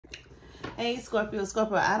Hey, Scorpio,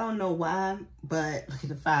 I don't know why, but look at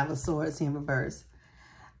the Five of Swords in reverse.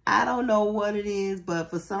 I don't know what it is, but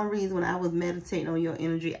for some reason, when I was meditating on your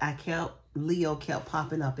energy, Leo kept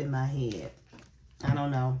popping up in my head. I don't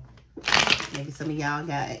know. Maybe some of y'all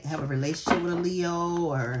have a relationship with a Leo,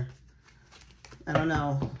 or I don't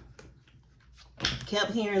know.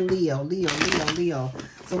 Kept hearing Leo.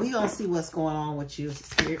 So we gonna see what's going on with you,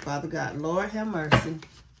 Spirit, Father God. Lord have mercy.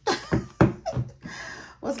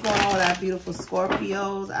 What's going on with our beautiful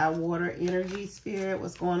Scorpios, our water energy, Spirit?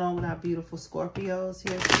 What's going on with our beautiful Scorpios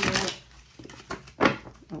here, Spirit?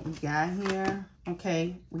 What we got here?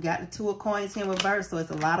 Okay, we got the Two of Coins here in reverse, so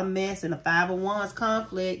it's a lot of mess and the Five of Wands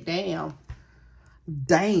conflict. Damn.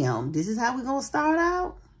 This is how we're going to start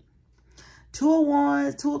out? Two of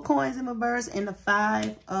Wands, Two of Coins in reverse, and the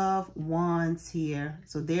Five of Wands here.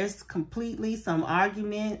 So there's completely some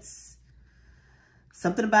arguments.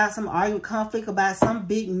 Something about some argument, conflict about some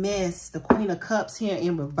big mess. The Queen of Cups here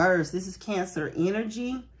in reverse. This is Cancer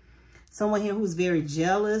energy. Someone here who's very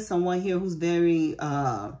jealous. Someone here who's very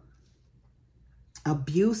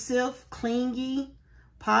abusive, clingy,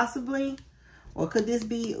 possibly. Or could this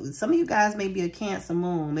be, some of you guys may be a Cancer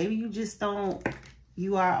moon. Maybe you just don't,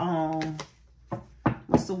 you are,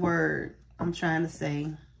 what's the word I'm trying to say?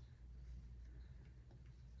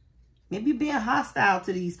 Maybe you're being hostile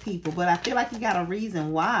to these people, but I feel like you got a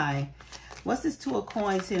reason why. What's this Two of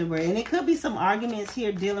Coins here? And it could be some arguments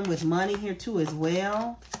here dealing with money here too as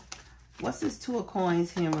well. What's this Two of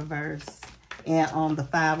Coins here in reverse? And the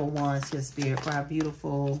Five of Wands here, Spirit, for our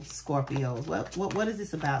beautiful Scorpios. What is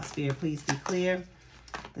this about, Spirit? Please be clear.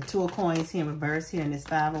 The Two of Coins here in reverse here, and this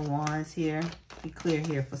Five of Wands here. Be clear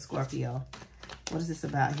here for Scorpio. What is this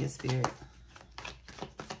about here, Spirit?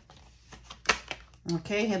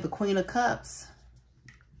 Okay, have the Queen of Cups.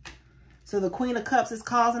 So the Queen of Cups is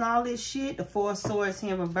causing all this shit. The Four of Swords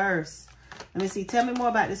here in reverse. Let me see. Tell me more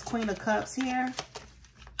about this Queen of Cups here.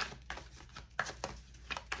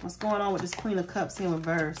 What's going on with this Queen of Cups here in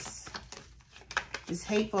reverse? This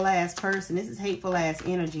hateful ass person. This is hateful ass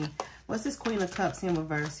energy. What's this Queen of Cups here in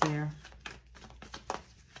reverse here?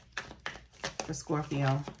 For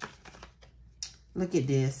Scorpio. Look at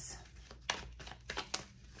this.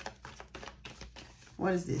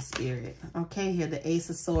 What is this, Spirit? Okay, here the Ace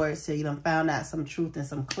of Swords. So you done found out some truth and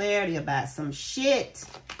some clarity about some shit.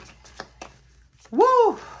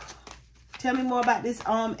 Woo! Tell me more about this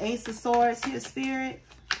Ace of Swords here, Spirit.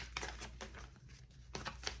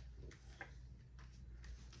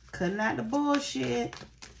 Cutting out the bullshit.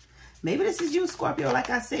 Maybe this is you, Scorpio, like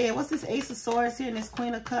I said. What's this Ace of Swords here and this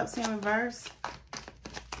Queen of Cups here in reverse?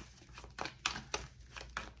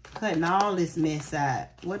 Cutting all this mess out.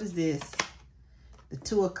 What is this? The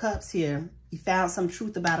Two of Cups here. You found some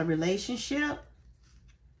truth about a relationship.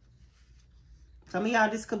 Some of y'all,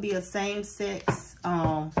 this could be a same-sex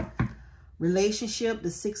relationship. The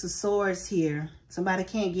Six of Swords here. Somebody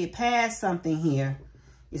can't get past something here.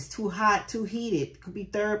 It's too hot, too heated. Could be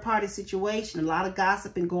third-party situation. A lot of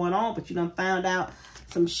gossiping going on, but you done found out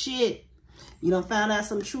some shit. You done found out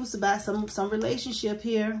some truths about some relationship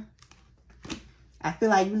here. I feel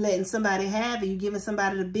like you letting somebody have it. You giving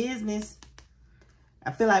somebody the business. I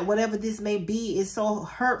feel like whatever this may be is so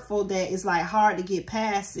hurtful that it's like hard to get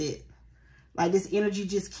past it. Like this energy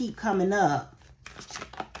just keep coming up.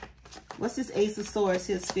 What's this Ace of Swords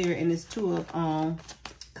here, Spirit, and this Two of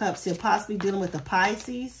Cups here? Possibly dealing with the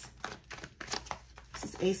Pisces.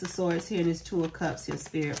 This Ace of Swords here and this Two of Cups here,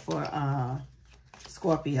 Spirit, for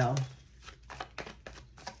Scorpio.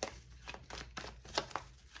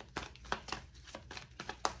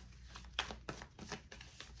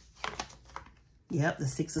 Yep, the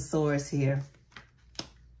Six of Swords here.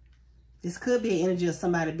 This could be an energy of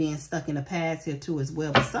somebody being stuck in the past here too as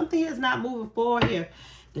well. But something is not moving forward here.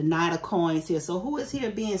 The Knight of Coins here. So who is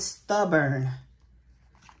here being stubborn?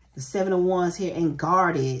 The Seven of Wands here and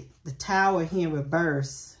guarded. The Tower here in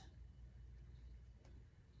reverse.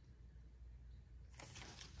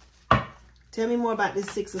 Tell me more about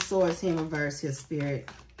this Six of Swords here in reverse here, Spirit.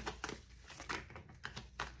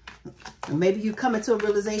 Maybe you coming to a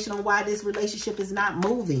realization on why this relationship is not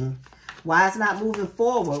moving. Why it's not moving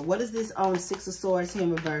forward. What is this Six of Swords here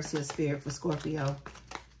in reverse here, Spirit, for Scorpio?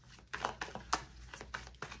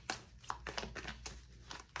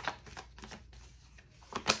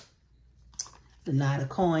 The Knight of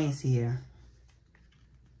Coins here.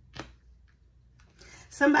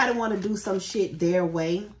 Somebody want to do some shit their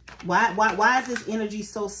way. Why is this energy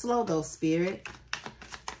so slow though, Spirit?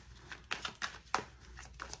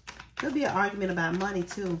 Could be an argument about money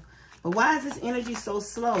too. But why is this energy so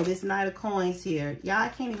slow? This Knight of Coins here. Y'all, I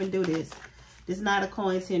can't even do this. This Knight of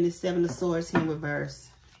Coins here and this Seven of Swords here in reverse.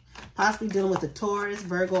 Possibly dealing with a Taurus,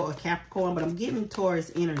 Virgo, or Capricorn, but I'm getting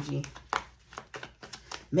Taurus energy.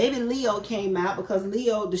 Maybe Leo came out because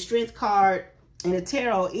Leo, the strength card in the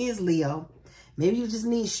tarot is Leo. Maybe you just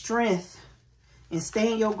need strength and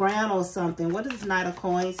stand your ground on something. What is this Knight of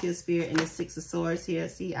Coins here, Spirit, and the Six of Swords here?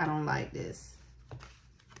 See, I don't like this.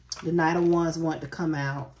 The Knight of Wands want to come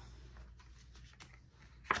out.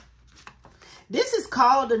 This is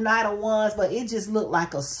called the Knight of Wands, but it just looked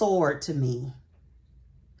like a sword to me.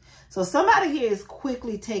 So somebody here is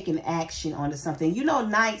quickly taking action onto something. You know,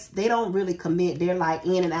 knights, they don't really commit. They're like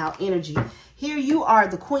in and out energy. Here you are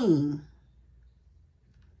the queen.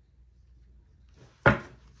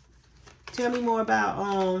 Tell me more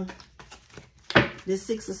about this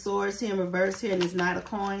Six of Swords here in reverse here and this Knight of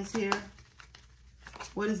Coins here.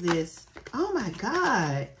 What is this? Oh my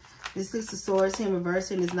God. This Six of Swords here in reverse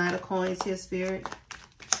here and this Knight of Coins here, Spirit.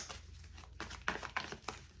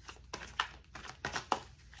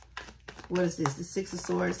 What is this? The Six of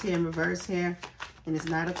Swords here in reverse here and this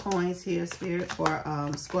Knight of Coins here, Spirit, for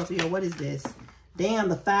Scorpio. What is this? Damn,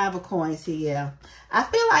 the Five of Coins here, yeah. I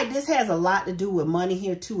feel like this has a lot to do with money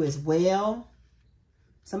here too as well.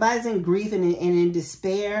 Somebody's in grief and in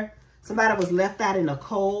despair. Somebody was left out in the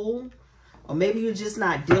cold. Or maybe you're just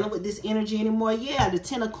not dealing with this energy anymore. Yeah, the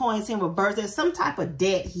Ten of Coins in reverse. There's some type of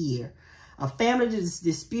debt here. A family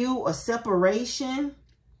dispute or separation.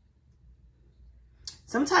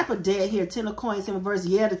 Some type of debt here. Ten of Coins in reverse.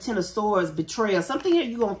 Yeah, the Ten of Swords, betrayal. Something here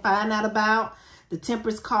you're going to find out about. The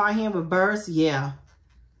Temperance card here in reverse. Yeah.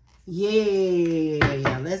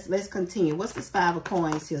 Yeah. Let's continue. What's this Five of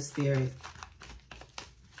Coins here, Spirit?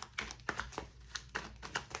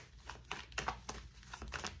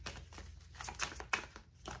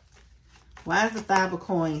 Why is the Five of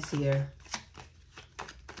Coins here?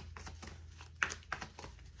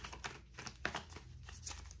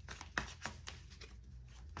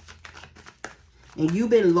 And you've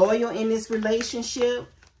been loyal in this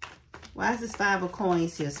relationship? Why is this Five of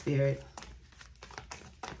Coins here, Spirit?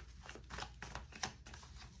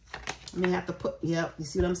 I'm going to have to put, yep, you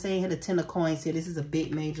see what I'm saying here? The Ten of Coins here. This is a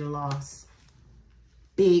big, major loss.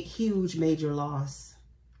 Big, huge, major loss.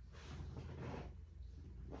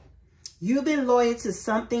 You've been loyal to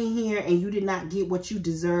something here and you did not get what you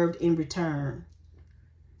deserved in return.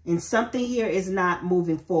 And something here is not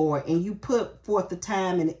moving forward. And you put forth the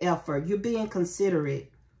time and the effort. You're being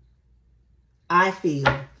considerate. I feel.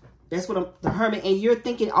 That's what the Hermit. And you're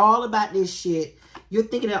thinking all about this shit. You're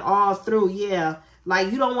thinking it all through. Yeah.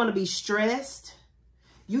 Like you don't want to be stressed.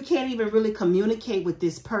 You can't even really communicate with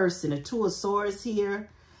this person. The Two of Swords here.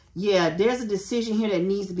 Yeah. There's a decision here that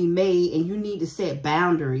needs to be made. And you need to set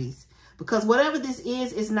boundaries. Because whatever this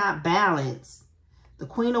is not balanced. The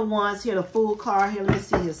Queen of Wands here, the Fool card here. Let me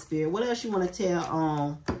see here, Spirit. What else you want to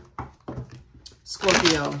tell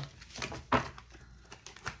Scorpio?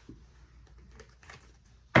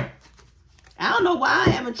 I don't know why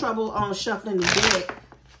I'm having trouble shuffling the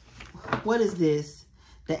deck. What is this?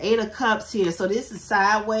 The Eight of Cups here. So this is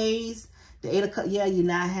sideways. The Eight of Cups. Yeah, you're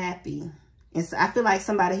not happy. And so I feel like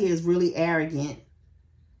somebody here is really arrogant.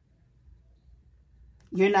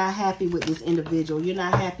 You're not happy with this individual. You're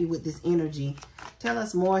not happy with this energy. Tell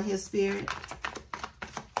us more here, Spirit.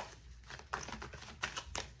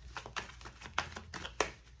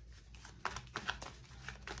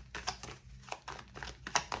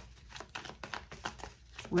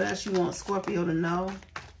 What else you want Scorpio to know?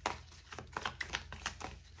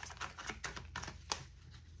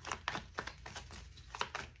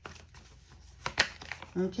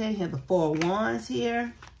 Okay, here the Four of Wands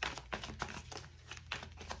here.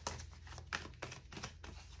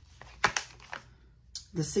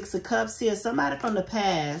 The Six of Cups here. Somebody from the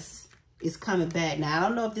past is coming back. Now, I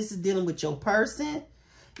don't know if this is dealing with your person.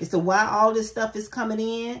 As to why all this stuff is coming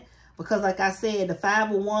in. Because like I said, the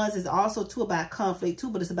Five of Wands is also too about conflict too.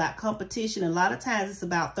 But it's about competition. And a lot of times it's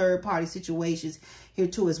about third-party situations here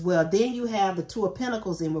too as well. Then you have the Two of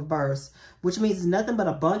Pentacles in reverse. Which means it's nothing but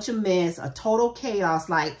a bunch of mess. A total chaos.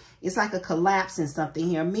 Like it's like a collapse in something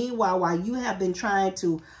here. Meanwhile, while you have been trying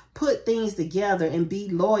to put things together and be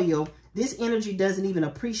loyal, this energy doesn't even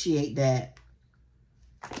appreciate that.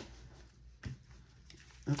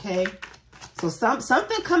 Okay. So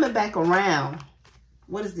something coming back around.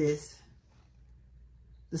 What is this?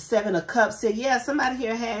 The Seven of Cups said, yeah, somebody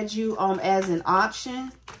here had you as an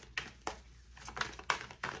option.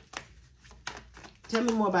 Tell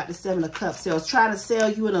me more about the Seven of Cups. So I was trying to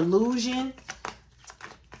sell you an illusion.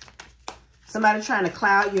 Somebody trying to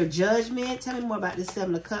cloud your judgment. Tell me more about the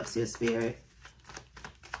Seven of Cups here, Spirit.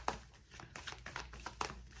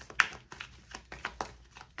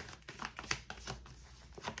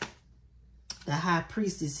 The High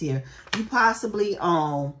Priestess here. You possibly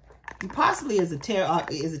as a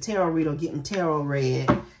tarot reader getting tarot read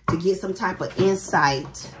to get some type of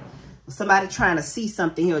insight. Somebody trying to see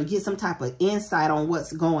something here, or get some type of insight on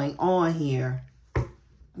what's going on here.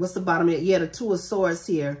 What's the bottom of it? Yeah, the Two of Swords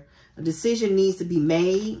here. A decision needs to be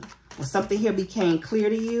made, or something here became clear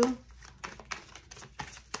to you.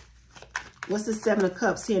 What's the Seven of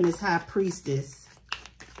Cups here in this High Priestess?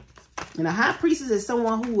 And the High Priestess is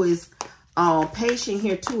someone who is patient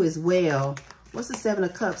here too as well. What's the Seven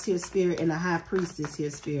of Cups here, Spirit, and the High Priestess here,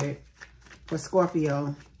 Spirit, for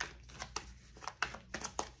Scorpio?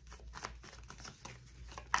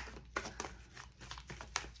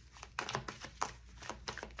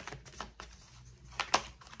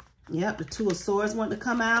 Yep, the Two of Swords want to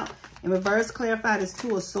come out. In reverse, clarify this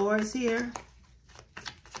Two of Swords here.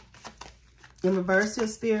 In reverse here,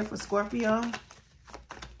 Spirit, for Scorpio.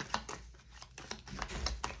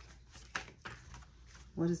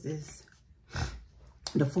 What is this?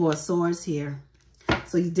 The Four of Swords here.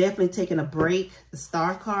 So you're definitely taking a break. The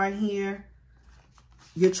Star card here.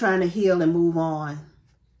 You're trying to heal and move on.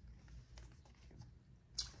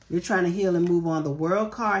 You're trying to heal and move on. The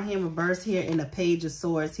World card here in reverse here, and the Page of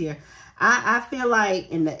Swords here. I feel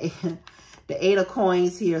like in the Eight of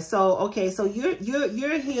Coins here. So okay, so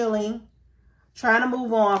you're healing, trying to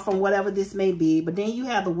move on from whatever this may be. But then you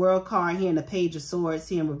have the World card here and the Page of Swords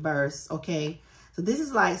here in reverse. Okay. So this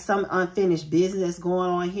is like some unfinished business going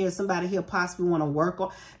on here. Somebody here possibly want to work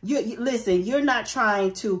on. Listen, you're not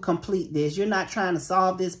trying to complete this. You're not trying to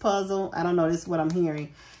solve this puzzle. I don't know. This is what I'm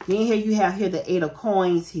hearing. Then here you have here the Eight of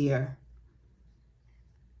Coins here.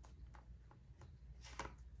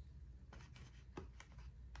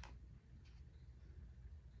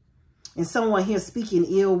 And someone here speaking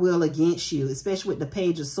ill will against you, especially with the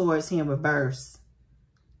Page of Swords here in reverse.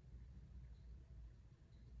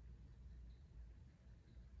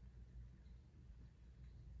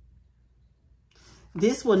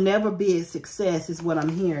 This will never be a success is what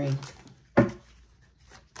I'm hearing.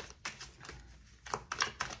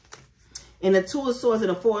 And the Two of Swords and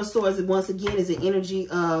the Four of Swords, once again, is the energy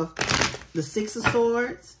of the Six of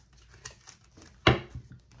Swords.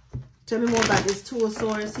 Tell me more about this Two of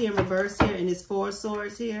Swords here in reverse here and this Four of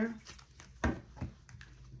Swords here.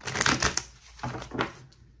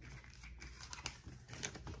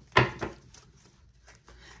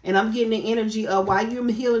 And I'm getting the energy of while you're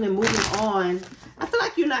healing and moving on, I feel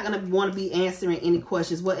like you're not going to want to be answering any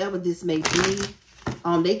questions, whatever this may be.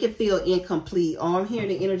 They can feel incomplete. Or I'm hearing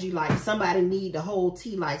the energy like somebody need the whole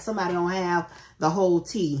tea. Like somebody don't have the whole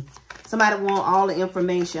tea. Somebody want all the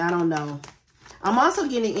information. I don't know. I'm also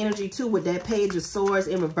getting the energy too with that Page of Swords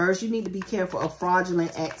in reverse. You need to be careful of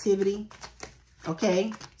fraudulent activity.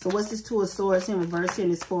 Okay. So what's this Two of Swords in reverse here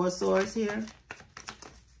and this Four of Swords here?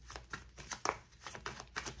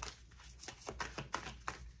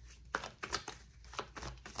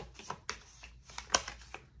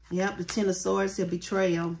 Yep, the Ten of Swords here,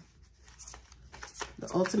 betrayal. The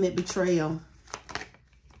ultimate betrayal.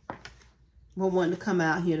 We're wanting to come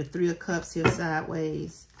out here. The Three of Cups here,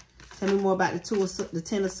 sideways. Tell me more about the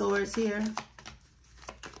Ten of Swords here.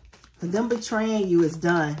 And them betraying you is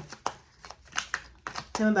done.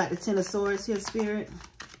 Tell me about the Ten of Swords here, Spirit.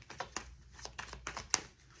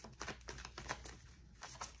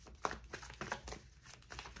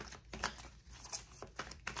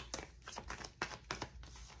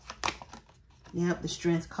 Yep, the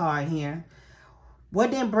Strength card here. What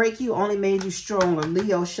didn't break you only made you stronger.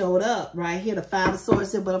 Leo showed up right here, the Five of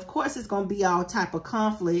Swords here. But of course, it's going to be all type of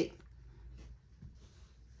conflict.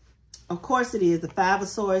 Of course it is. The Five of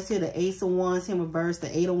Swords here, the Ace of Wands here in reverse,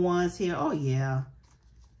 the Eight of Wands here. Oh, yeah.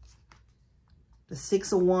 The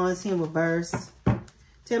Six of Wands here in reverse.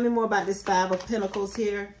 Tell me more about this Five of Pentacles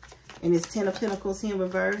here and this Ten of Pentacles here in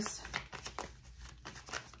reverse.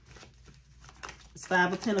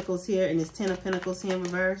 Five of Pentacles here and this Ten of Pentacles here in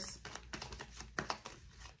reverse.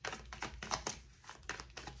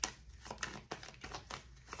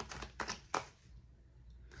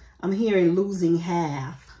 I'm hearing losing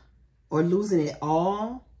half or losing it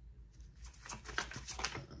all.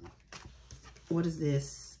 What is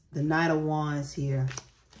this? The Knight of Wands here.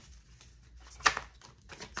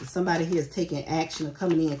 So somebody here is taking action or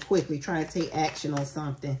coming in quickly, trying to take action on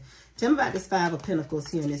something. Tell me about this Five of Pentacles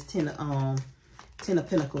here and this Ten of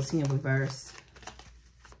Pentacles here in reverse.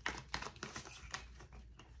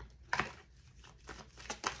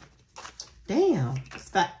 Damn.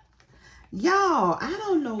 Y'all, I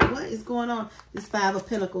don't know what is going on. This Five of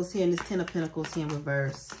Pentacles here and this Ten of Pentacles here in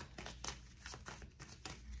reverse.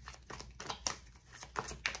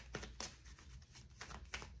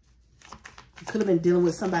 Could have been dealing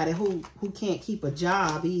with somebody who can't keep a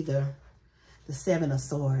job either. The Seven of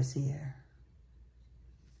Swords here.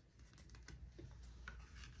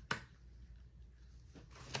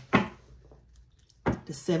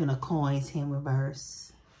 The Seven of Coins here in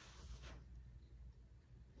reverse.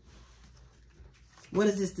 What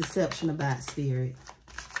is this deception about, Spirit?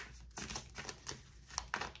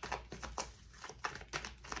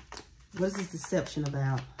 What is this deception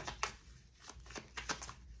about?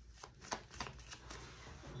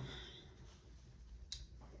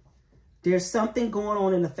 There's something going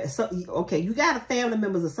on in the okay, you got a family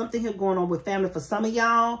members or something here going on with family for some of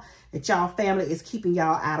y'all, that y'all family is keeping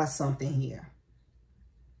y'all out of something here.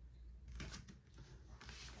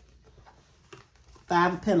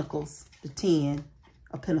 Five of Pentacles, the 10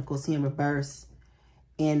 of Pentacles here in reverse,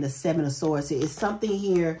 and the Seven of Swords here. It's something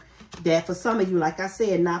here that for some of you, like I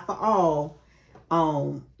said, not for all,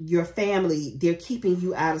 your family, they're keeping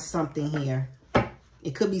you out of something here.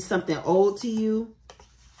 It could be something old to you.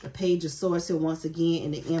 The Page of Swords here once again,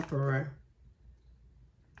 and the Emperor.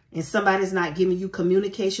 And somebody's not giving you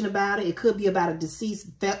communication about it. It could be about a deceased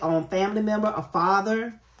family member, a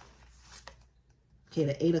father. Okay,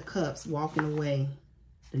 the Eight of Cups walking away.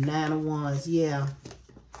 The Nine of Wands, yeah.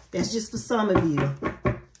 That's just for some of you.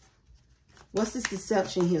 What's this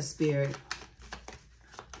deception here, Spirit?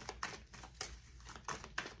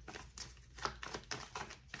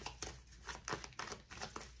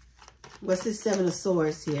 What's this Seven of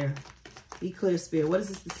Swords here? Be clear, Spirit. What is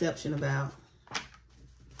this deception about?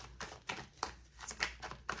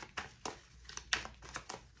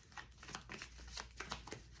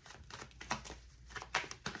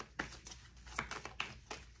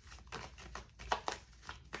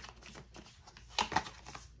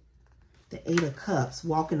 The Eight of Cups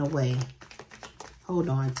walking away. Hold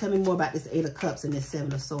on. Tell me more about this Eight of Cups and this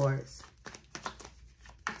Seven of Swords.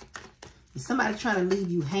 Is somebody trying to leave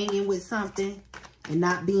you hanging with something and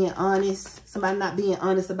not being honest? Somebody not being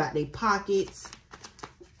honest about their pockets.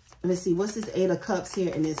 Let me see. What's this Eight of Cups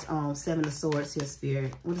here and this Seven of Swords here,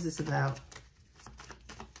 Spirit? What is this about?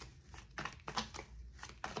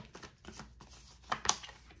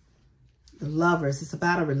 The Lovers. It's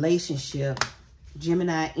about a relationship.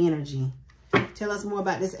 Gemini energy. Tell us more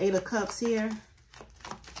about this Eight of Cups here.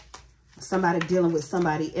 Somebody dealing with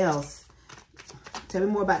somebody else. Tell me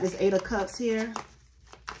more about this Eight of Cups here.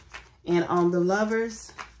 And on the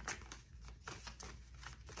Lovers.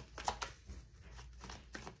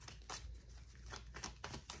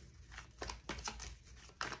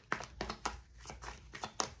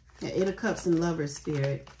 Yeah, Eight of Cups and Lovers,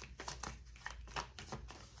 Spirit.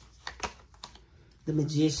 The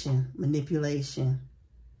Magician, manipulation.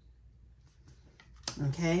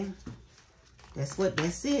 Okay.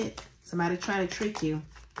 That's it. Somebody trying to trick you.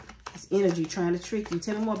 This energy trying to trick you.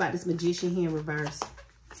 Tell me more about this Magician here in reverse.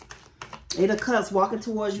 Eight of Cups walking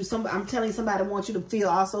towards you. I'm telling you, somebody wants you to feel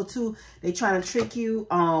also too. They trying to trick you.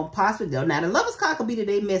 Possibly though. Now the Lovers card could be that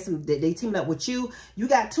they teamed up with you. You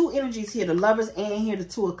got two energies here, the Lovers and here the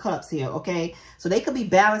Two of Cups here. Okay, so they could be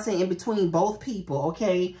balancing in between both people.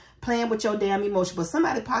 Okay, playing with your damn emotion. But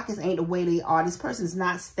somebody's pockets ain't the way they are. This person's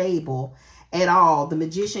not stable at all. The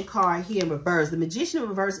Magician card here in reverse. The Magician in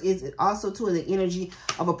reverse is also too the energy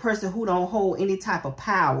of a person who don't hold any type of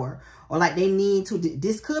power, or like they need to.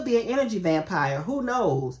 This could be an energy vampire. Who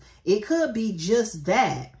knows? It could be just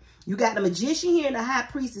that. You got the Magician here and the High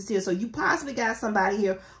Priestess here. So you possibly got somebody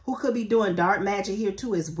here who could be doing dark magic here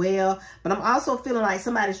too as well. But I'm also feeling like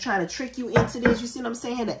somebody's trying to trick you into this. You see what I'm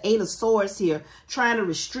saying? The Eight of Swords here. Trying to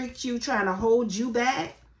restrict you. Trying to hold you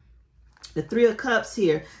back. The Three of Cups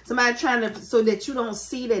here. Somebody trying to, so that you don't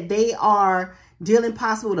see that they are dealing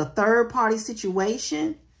possibly with a third party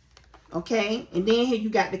situation. Okay. And then here you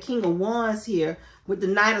got the King of Wands here with the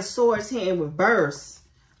Knight of Swords here in reverse.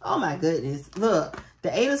 Oh my goodness. Look,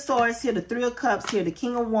 the Eight of Swords here, the Three of Cups here, the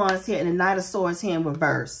King of Wands here, and the Knight of Swords here in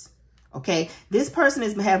reverse. Okay. This person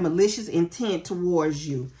is have malicious intent towards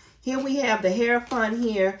you. Here we have the Hierophant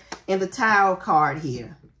here and the Tower card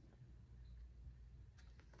here.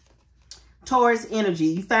 Taurus energy.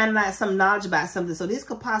 You find out some knowledge about something. So this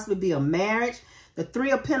could possibly be a marriage. The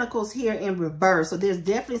Three of Pentacles here in reverse. So there's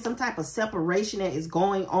definitely some type of separation that is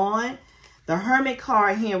going on. The Hermit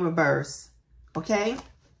card here in reverse. Okay.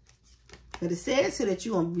 But it says here that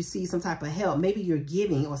you're going to receive some type of help. Maybe you're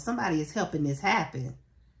giving or somebody is helping this happen.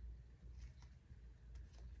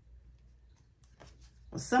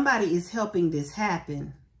 Or somebody is helping this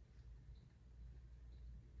happen.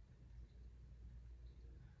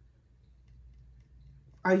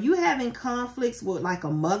 Are you having conflicts with like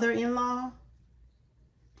a mother-in-law?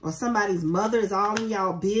 Or somebody's mother is all in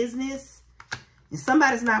y'all business? And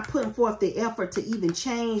somebody's not putting forth the effort to even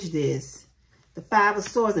change this. The Five of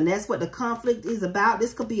Swords, and that's what the conflict is about.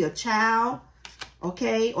 This could be a child,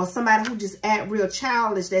 okay? Or somebody who just act real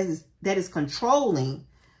childish, that is controlling.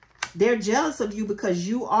 They're jealous of you because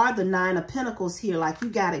you are the Nine of Pentacles here, like you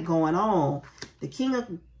got it going on. The King of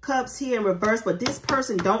Cups here in reverse, but this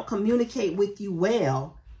person don't communicate with you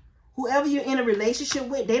well. Whoever you're in a relationship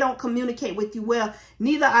with, they don't communicate with you well.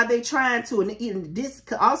 Neither are they trying to. And this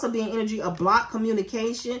could also be an energy of block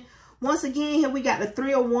communication. Once again, here we got the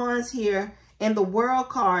Three of Wands here and the World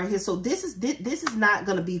card here. So this is not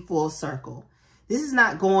going to be full circle. This is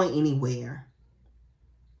not going anywhere.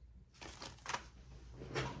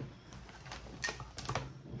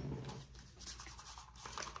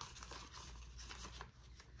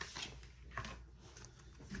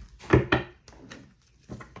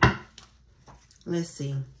 Let's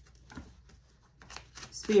see.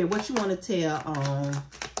 Spirit, what you want to tell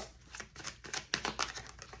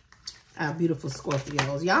our beautiful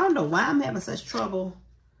Scorpios? Y'all don't know why I'm having such trouble.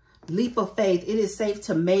 Leap of faith. It is safe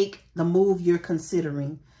to make the move you're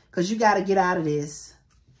considering, because you got to get out of this.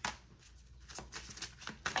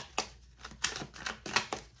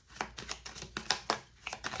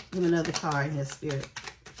 Give me another card here, Spirit,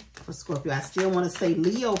 for Scorpio. I still want to say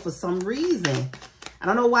Leo for some reason. I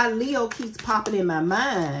don't know why Leo keeps popping in my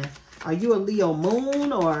mind. Are you a Leo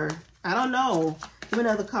moon or I don't know. Give me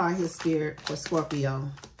another card here, Spirit, for Scorpio.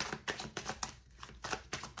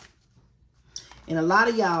 And a lot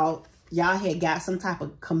of y'all had got some type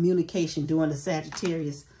of communication during the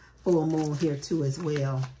Sagittarius full moon here too as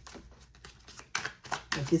well.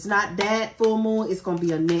 If it's not that full moon, it's going to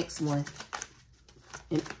be a next one.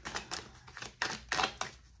 And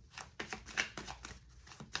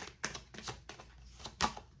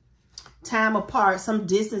time apart, some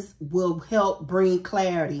distance will help bring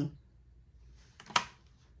clarity.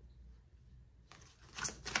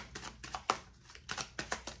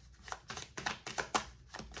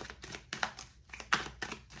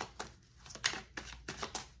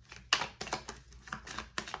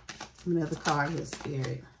 Another card here,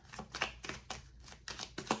 Spirit.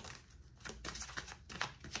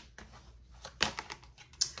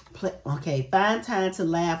 Okay, find time to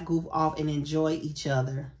laugh, goof off, and enjoy each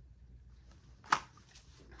other.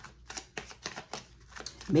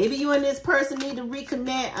 Maybe you and this person need to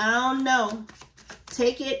reconnect. I don't know.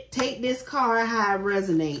 Take this card how it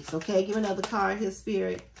resonates. Okay, give another card here,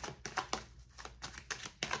 Spirit.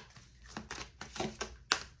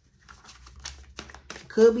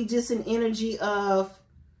 Could be just an energy of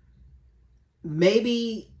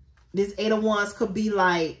maybe this Eight of Wands could be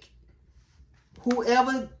like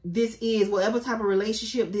whoever this is, whatever type of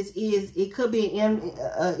relationship this is, it could be an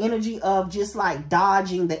energy of just like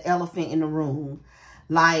dodging the elephant in the room.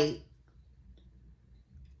 Like,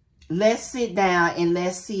 let's sit down and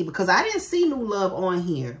let's see, because I didn't see new love on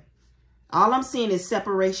here. All I'm seeing is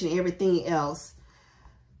separation, everything else.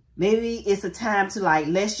 Maybe it's a time to like,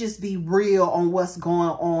 let's just be real on what's going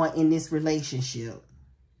on in this relationship.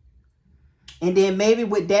 And then maybe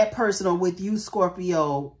with that person or with you,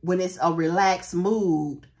 Scorpio, when it's a relaxed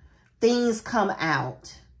mood, things come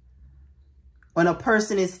out. When a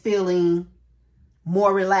person is feeling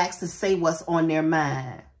more relaxed to say what's on their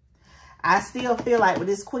mind. I still feel like with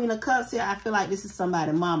this Queen of Cups here, I feel like this is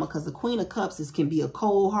somebody's mama, because the Queen of Cups can be a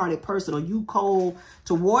cold-hearted person, or you cold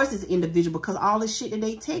towards this individual because all the shit that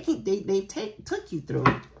they took you through.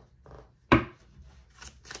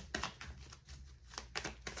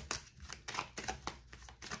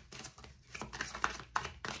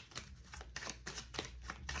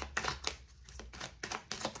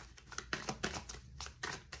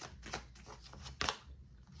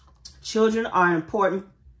 Children are important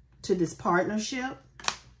to this partnership.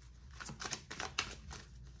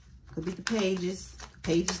 Could be the pages.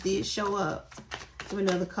 Pages did show up. Give me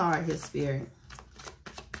another card here, Spirit.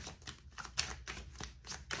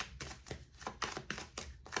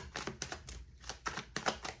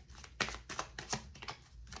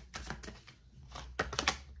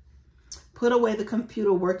 Put away the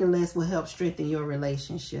computer. Working less will help strengthen your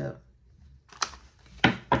relationship.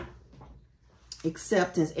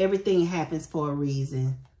 Acceptance. Everything happens for a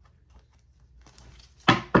reason.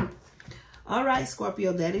 All right,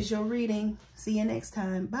 Scorpio, that is your reading. See you next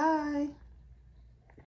time. Bye.